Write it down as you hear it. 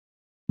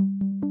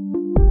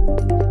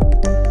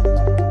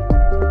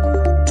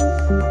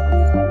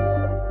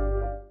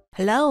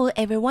Hello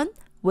everyone,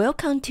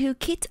 welcome to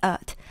Kids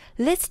Art.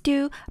 Let's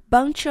do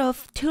bunch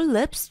of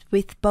tulips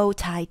with bow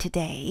tie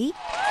today.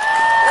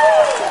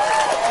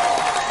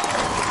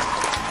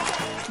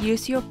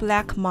 Use your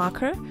black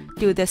marker,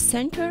 do the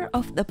center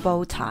of the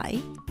bow tie.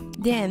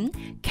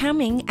 Then,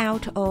 coming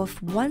out of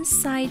one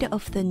side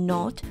of the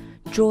knot,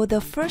 draw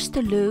the first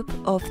loop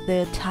of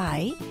the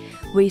tie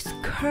with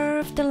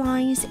curved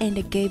lines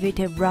and give it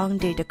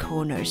rounded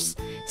corners,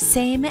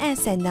 same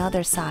as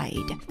another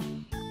side.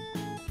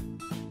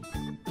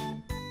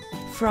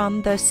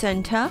 From the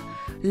center,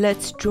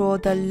 let's draw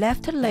the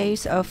left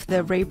lace of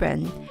the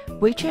ribbon,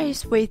 which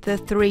is with the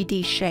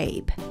 3D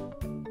shape.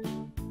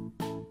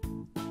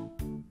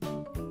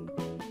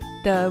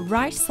 The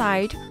right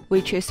side,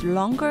 which is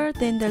longer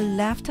than the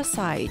left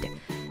side.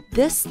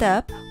 This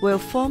step will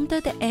form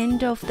the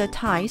end of the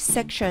tie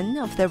section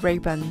of the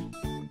ribbon.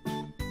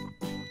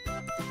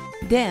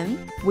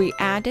 Then, we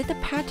added the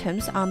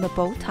patterns on the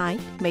bow tie,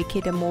 make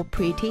it more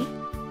pretty.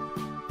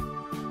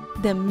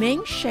 The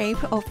main shape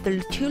of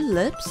the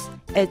tulips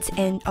is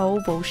an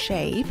oval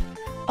shape.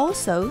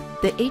 Also,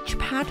 each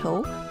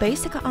petal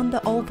based on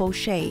the oval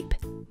shape.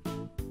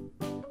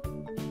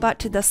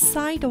 But the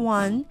side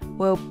one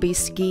will be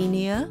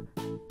skinnier.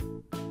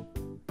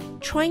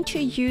 Trying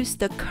to use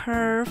the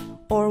curve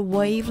or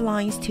wave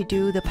lines to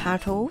do the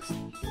petals.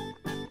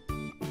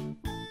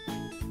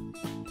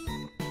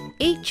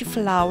 Each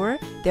flower,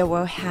 they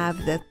will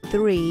have the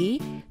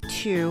 3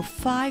 to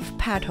 5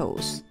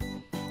 petals.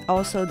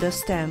 Also the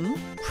stem,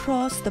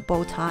 cross the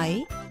bow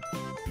tie.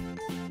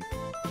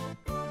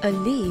 A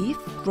leaf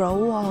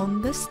grow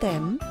on the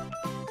stem.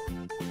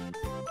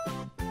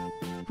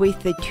 With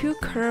the 2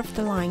 curved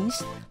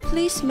lines,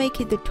 please make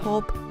the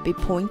top be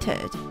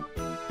pointed.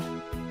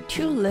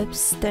 Tulip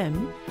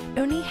stem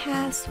only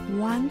has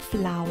 1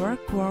 flower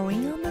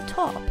growing on the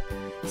top,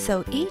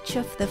 so each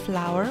of the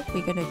flower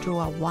we're going to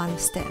draw 1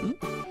 stem.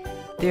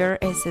 There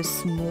is a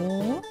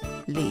small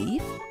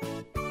leaf.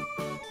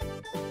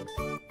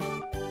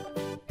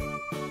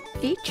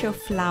 Each of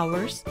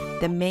flowers,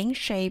 the main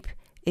shape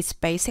is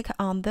basic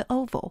on the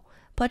oval,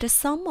 but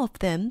some of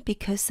them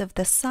because of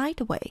the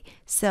sideway,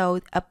 so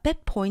a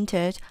bit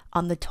pointed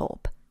on the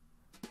top.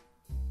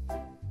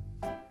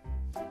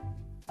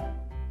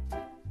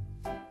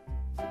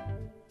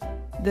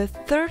 The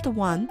third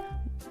one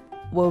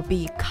will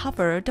be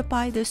covered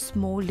by the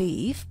small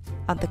leaf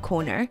on the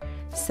corner,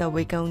 so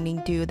we're going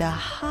to do the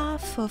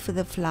half of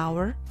the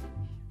flower.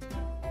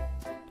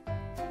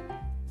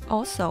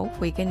 Also,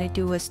 we're going to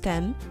do a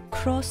stem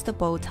cross the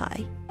bow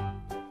tie.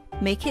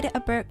 Make it a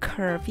bit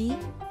curvy.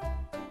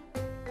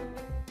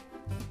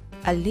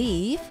 A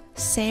leaf,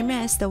 same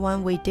as the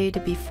one we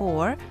did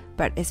before,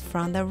 but it's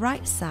from the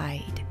right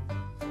side.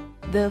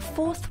 The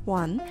fourth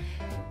one,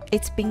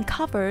 it's been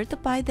covered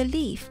by the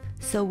leaf,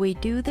 so we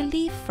do the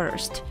leaf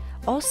first,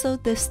 also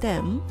the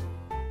stem.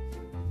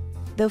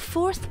 The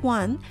fourth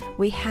one,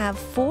 we have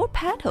 4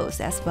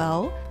 petals as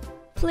well.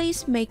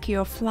 Please make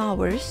your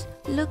flowers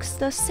look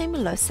the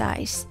similar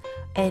size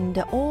and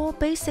all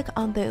basic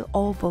on the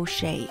oval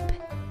shape.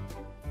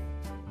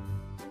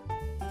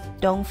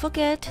 Don't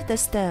forget the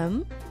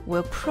stem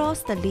will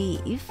cross the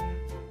leaf.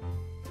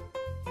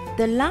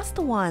 The last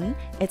one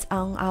is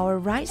on our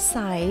right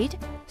side,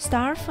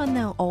 start from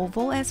an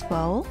oval as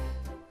well.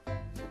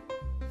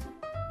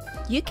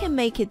 You can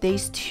make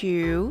these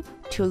 2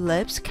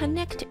 tulips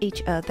connect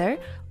each other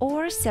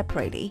or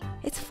separately,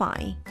 it's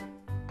fine.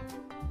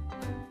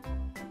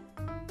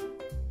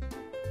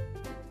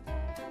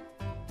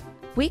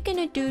 We're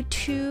gonna do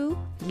 2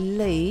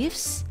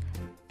 leaves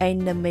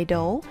in the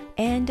middle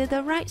and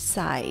the right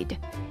side.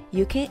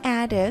 You can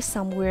add it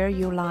somewhere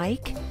you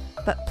like,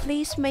 but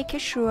please make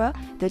sure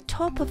the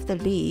top of the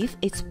leaf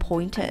is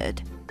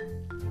pointed.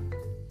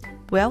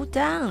 Well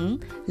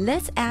done!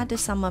 Let's add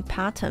some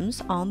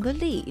patterns on the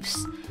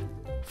leaves.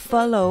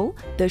 Follow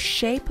the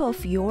shape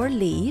of your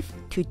leaf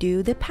to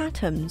do the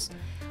patterns.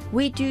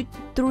 We do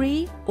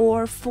 3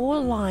 or 4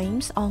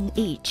 lines on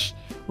each,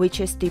 which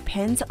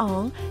depends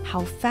on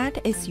how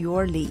fat is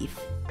your leaf.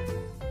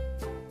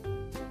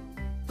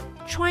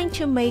 Trying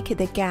to make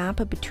the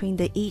gap between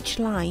each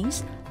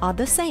lines are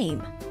the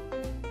same.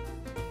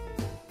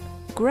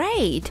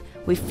 Great!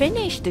 We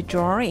finished the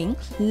drawing.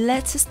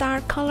 Let's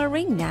start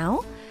coloring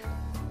now.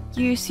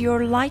 Use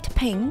your light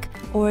pink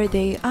or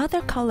the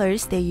other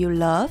colors that you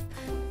love,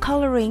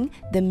 coloring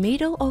the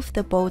middle of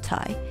the bow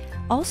tie,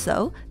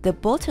 also the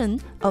bottom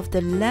of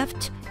the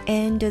left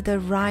and the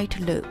right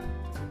loop.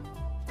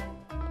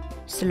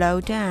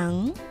 Slow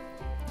down.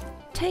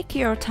 Take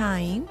your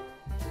time.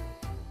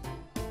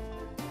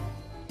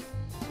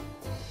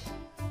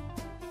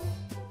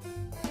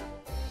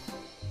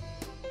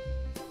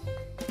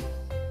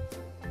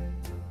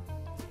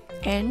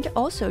 And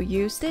also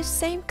use the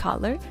same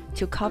color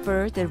to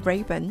cover the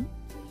ribbon.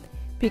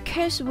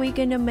 Because we're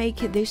gonna make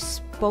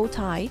this bow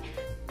tie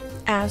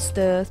as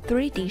the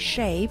 3D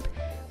shape,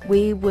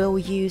 we will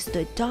use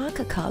the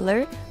dark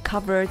color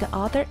cover the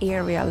other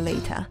area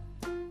later.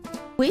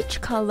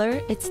 Which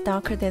color is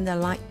darker than the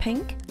light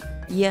pink?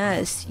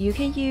 Yes, you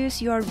can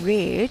use your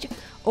red,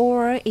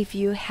 or if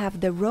you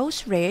have the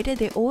rose red,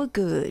 they're all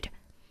good.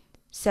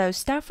 So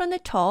start from the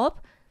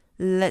top.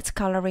 Let's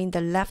color in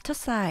the left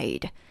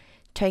side.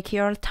 Take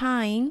your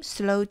time,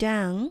 slow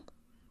down.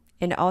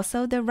 And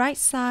also the right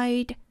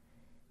side.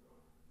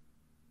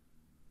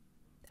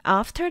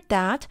 After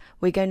that,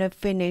 we're going to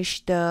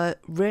finish the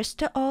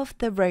rest of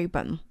the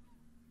ribbon.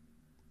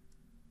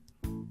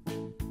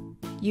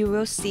 You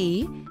will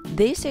see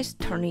this is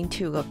turning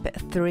to a bit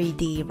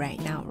 3D right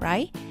now,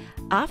 right?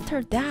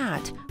 After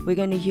that, we're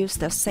going to use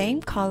the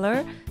same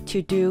color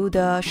to do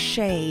the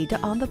shade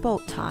on the bow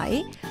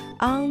tie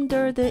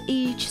under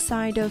each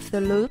side of the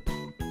loop.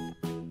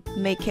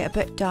 Make it a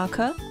bit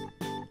darker.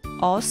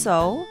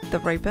 Also, the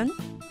ribbon,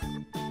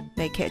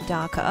 make it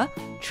darker.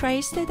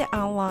 Trace the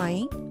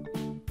outline.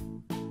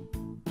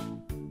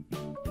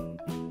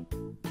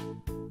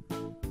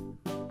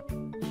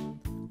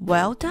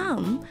 Well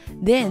done!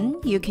 Then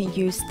you can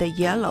use the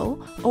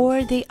yellow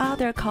or the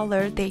other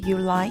color that you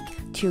like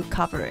to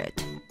cover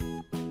it.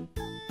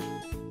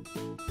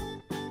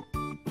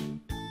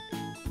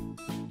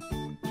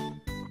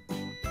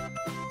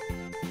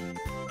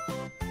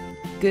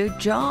 Good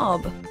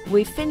job!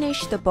 We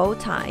finished the bow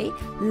tie.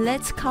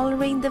 Let's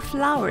color in the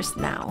flowers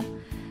now.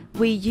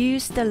 We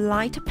use the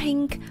light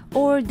pink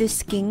or the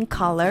skin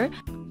color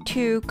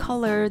to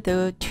color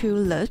the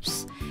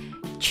tulips.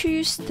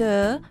 Choose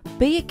the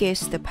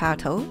biggest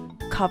petal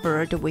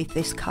covered with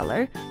this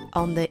color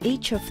on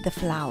each of the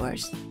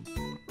flowers.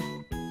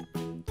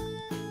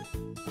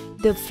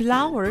 The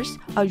flowers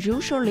are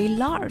usually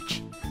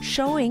large,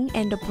 showing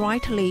and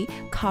brightly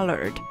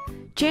colored,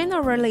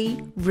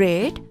 generally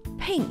red,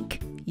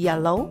 pink,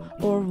 yellow,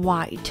 or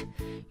white,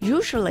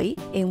 usually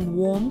in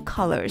warm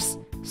colors.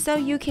 So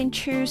you can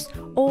choose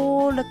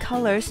all the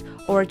colors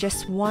or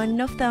just one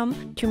of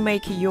them to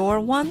make your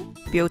one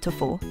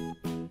beautiful.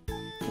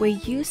 We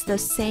use the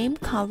same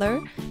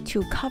color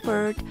to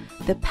cover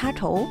the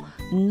petal,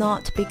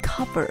 not be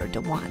covered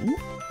one,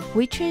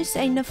 which is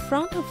in the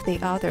front of the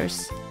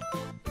others.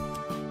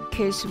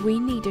 Because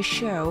we need to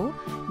show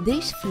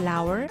this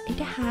flower, it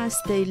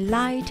has the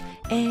light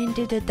and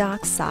the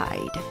dark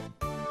side.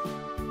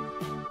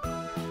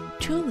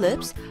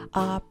 Tulips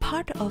are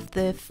part of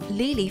the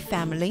lily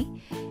family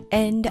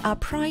and are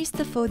prized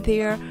for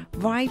their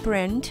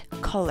vibrant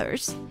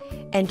colors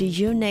and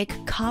unique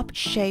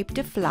cup-shaped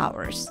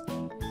flowers.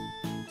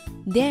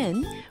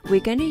 Then we're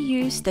going to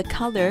use the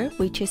color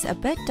which is a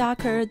bit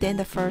darker than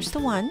the first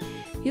one.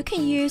 You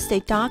can use the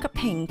dark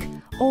pink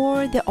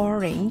or the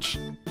orange.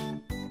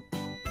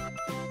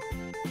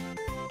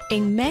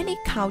 In many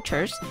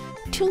cultures,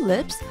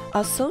 tulips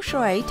are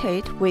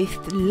associated with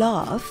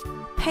love,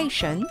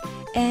 passion,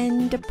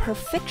 and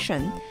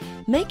perfection,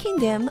 making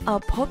them a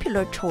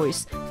popular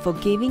choice for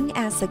giving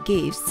as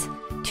gifts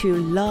to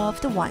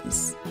loved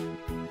ones.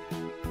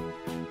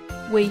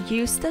 We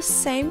use the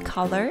same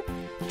color,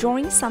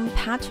 drawing some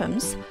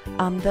patterns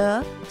on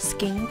the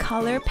skin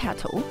color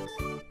petal.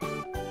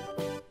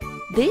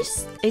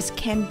 This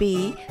can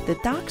be the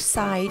dark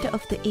side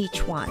of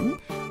each one,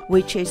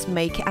 which is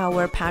make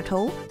our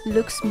petal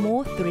looks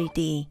more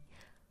 3D.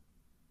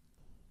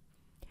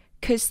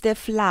 Because the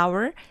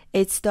flower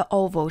is the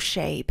oval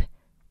shape.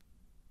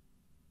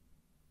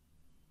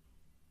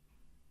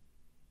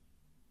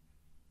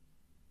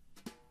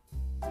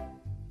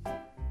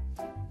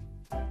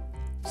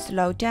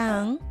 Slow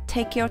down,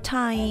 take your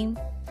time.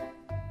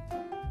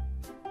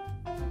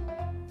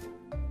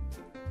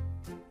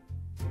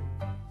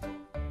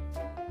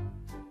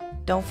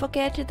 Don't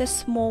forget the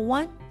small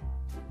one.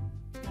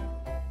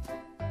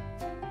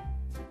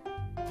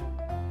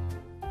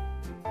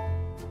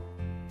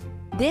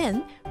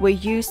 Then we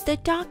use the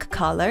dark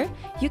color.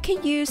 You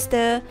can use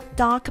the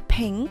dark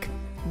pink,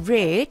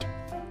 red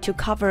to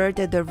cover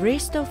the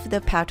rest of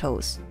the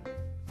petals.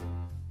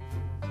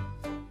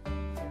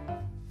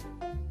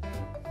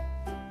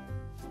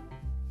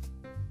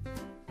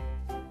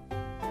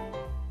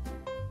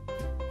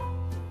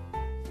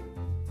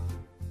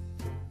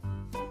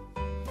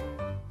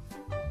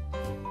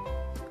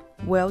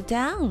 Well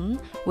done!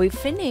 We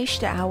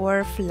finished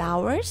our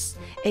flowers.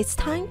 It's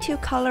time to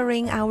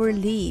coloring our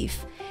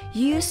leaf.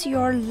 Use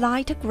your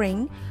light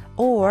green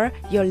or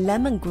your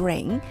lemon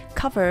green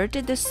covered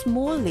the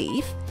small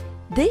leaf.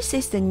 This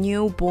is the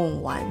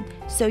newborn one,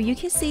 so you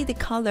can see the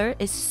color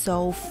is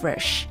so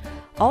fresh.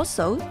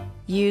 Also,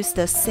 use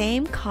the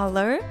same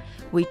color.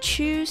 We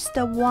choose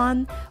the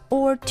 1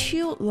 or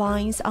 2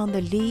 lines on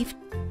the leaf.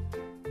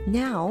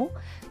 Now,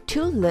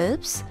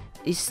 tulips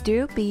is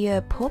still be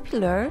a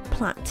popular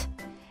plant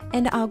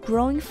and are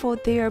growing for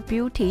their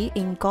beauty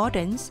in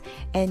gardens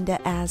and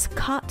as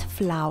cut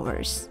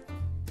flowers.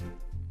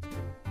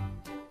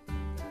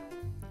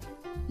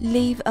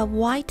 Leave a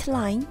white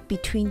line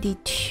between the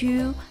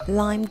 2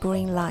 lime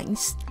green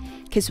lines,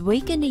 because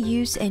we're going to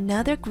use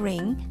another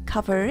green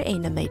cover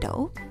in the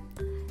middle.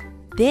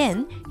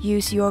 Then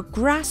use your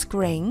grass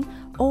green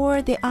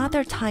or the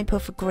other type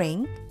of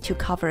green to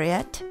cover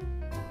it.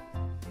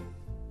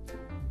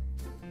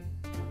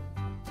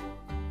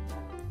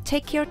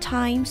 Take your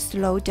time,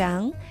 slow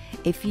down.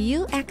 If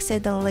you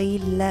accidentally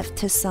left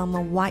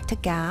some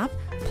white gap,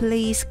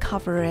 please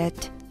cover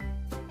it.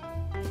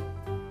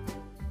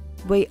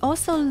 We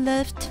also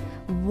left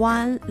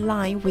one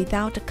line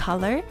without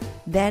color,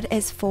 that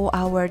is for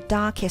our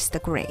darkest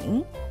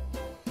green.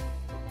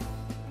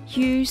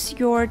 Use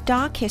your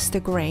darkest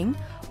green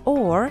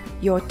or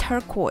your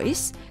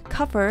turquoise,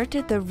 covered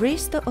the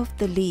rest of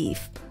the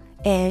leaf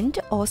and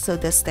also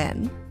the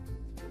stem.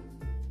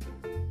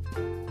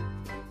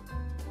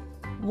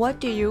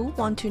 What do you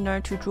want to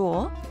learn to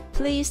draw?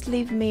 Please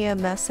leave me a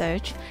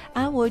message.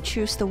 I will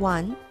choose the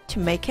one to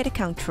make it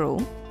come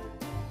true.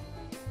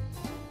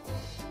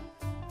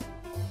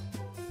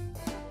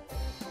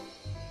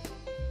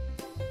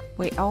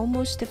 We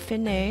almost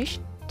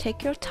finished.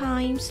 Take your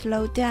time,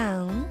 slow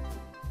down.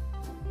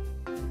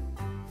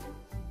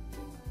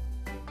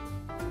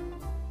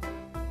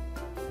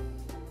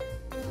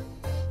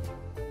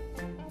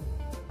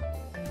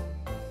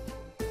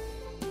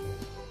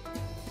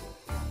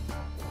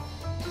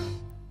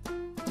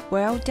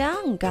 Well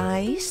done,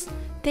 guys!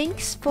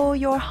 Thanks for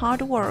your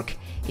hard work.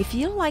 If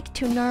you like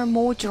to learn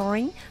more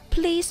drawing,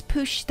 please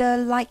push the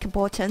like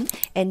button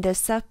and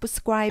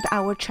subscribe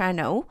our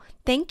channel.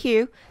 Thank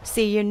you.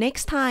 See you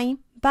next time.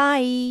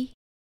 Bye!